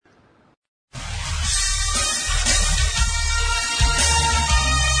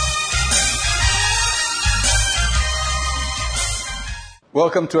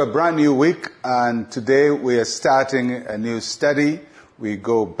Welcome to a brand new week, and today we are starting a new study. We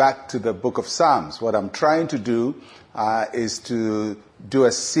go back to the book of Psalms. What I'm trying to do is to do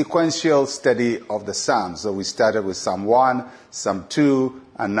a sequential study of the Psalms. So we started with Psalm 1, Psalm 2,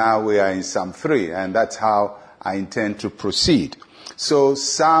 and now we are in Psalm 3, and that's how I intend to proceed. So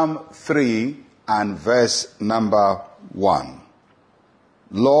Psalm 3 and verse number 1.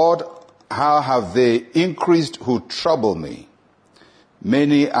 Lord, how have they increased who trouble me?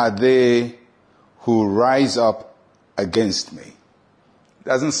 Many are they who rise up against me.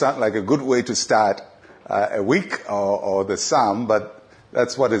 Doesn't sound like a good way to start a week or the psalm, but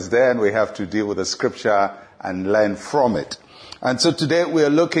that's what is there, and we have to deal with the scripture and learn from it. And so today we are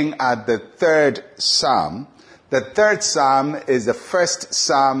looking at the third psalm. The third psalm is the first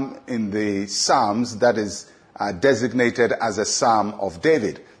psalm in the psalms that is designated as a psalm of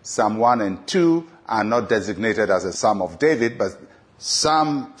David. Psalm 1 and 2 are not designated as a psalm of David, but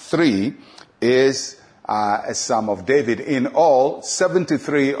Psalm 3 is a psalm of David. In all,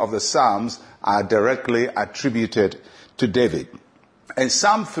 73 of the psalms are directly attributed to David. And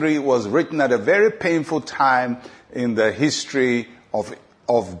Psalm 3 was written at a very painful time in the history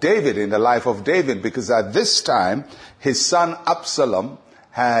of David, in the life of David, because at this time, his son Absalom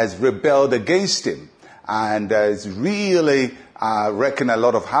has rebelled against him and is really wreaking a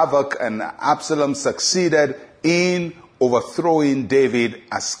lot of havoc, and Absalom succeeded in overthrowing David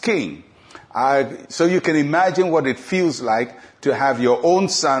as king. So you can imagine what it feels like to have your own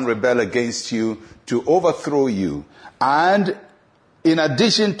son rebel against you, to overthrow you. And in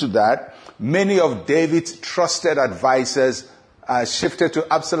addition to that, many of David's trusted advisors shifted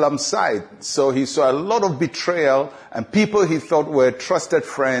to Absalom's side. So he saw a lot of betrayal, and people he thought were trusted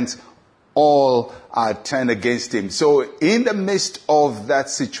friends all turned against him. So in the midst of that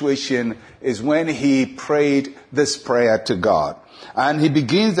situation is when he prayed this prayer to God. And he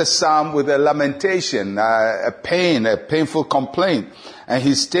begins the psalm with a lamentation, a painful complaint. And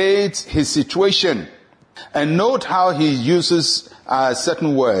he states his situation. And note how he uses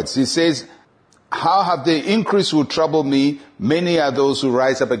certain words. He says, how have they increased who trouble me? Many are those who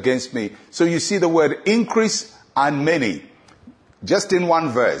rise up against me. So you see the word increase and many. Just in one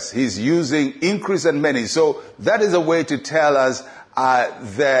verse, he's using increase and many. So that is a way to tell us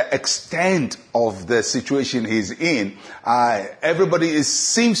the extent of the situation he's in. Everybody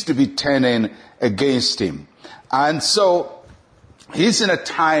seems to be turning against him. And so he's in a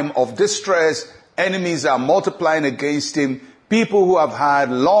time of distress. Enemies are multiplying against him. People who have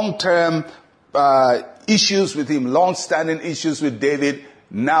had long-term issues with him, long-standing issues with David,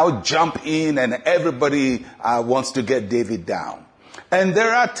 now jump in, and everybody wants to get David down. And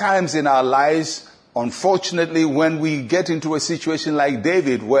there are times in our lives, unfortunately, when we get into a situation like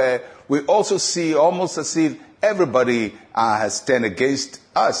David, where we also see almost as if everybody has turned against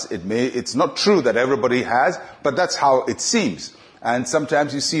us. It's not true that everybody has, but that's how it seems. And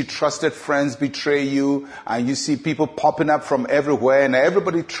sometimes you see trusted friends betray you, and you see people popping up from everywhere, and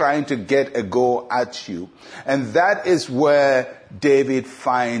everybody trying to get a go at you. And that is where David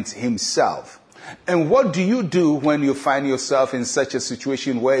finds himself. And what do you do when you find yourself in such a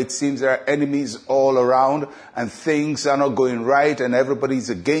situation where it seems there are enemies all around and things are not going right and everybody's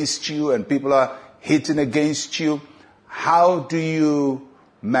against you and people are hitting against you? How do you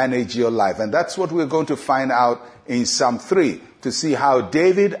manage your life? And that's what we're going to find out in Psalm 3, to see how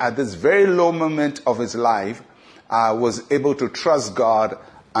David, at this very low moment of his life, was able to trust God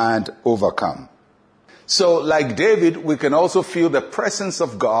and overcome. So like David, we can also feel the presence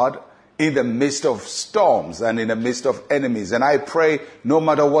of God in the midst of storms and in the midst of enemies. And I pray, no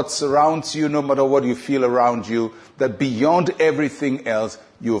matter what surrounds you, no matter what you feel around you, that beyond everything else,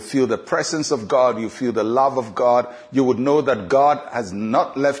 you will feel the presence of God, you feel the love of God, you would know that God has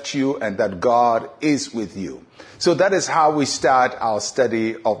not left you and that God is with you. So that is how we start our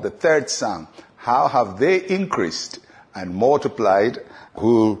study of the third psalm. How have they increased and multiplied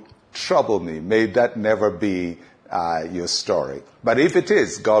who trouble me? May that never be your story. But if it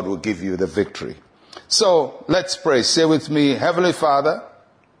is, God will give you the victory. So let's pray. Say with me, Heavenly Father,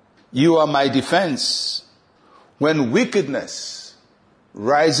 you are my defense. When wickedness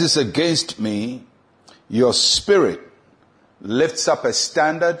rises against me, your spirit lifts up a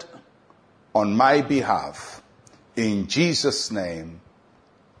standard on my behalf. In Jesus' name,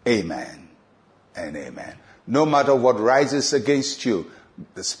 amen and amen. No matter what rises against you,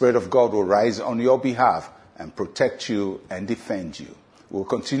 the Spirit of God will rise on your behalf and protect you and defend you. We'll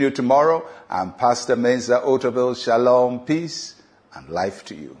continue tomorrow. I'm Pastor Mensa, Otabil. Shalom, peace, and life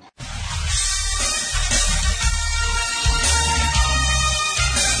to you.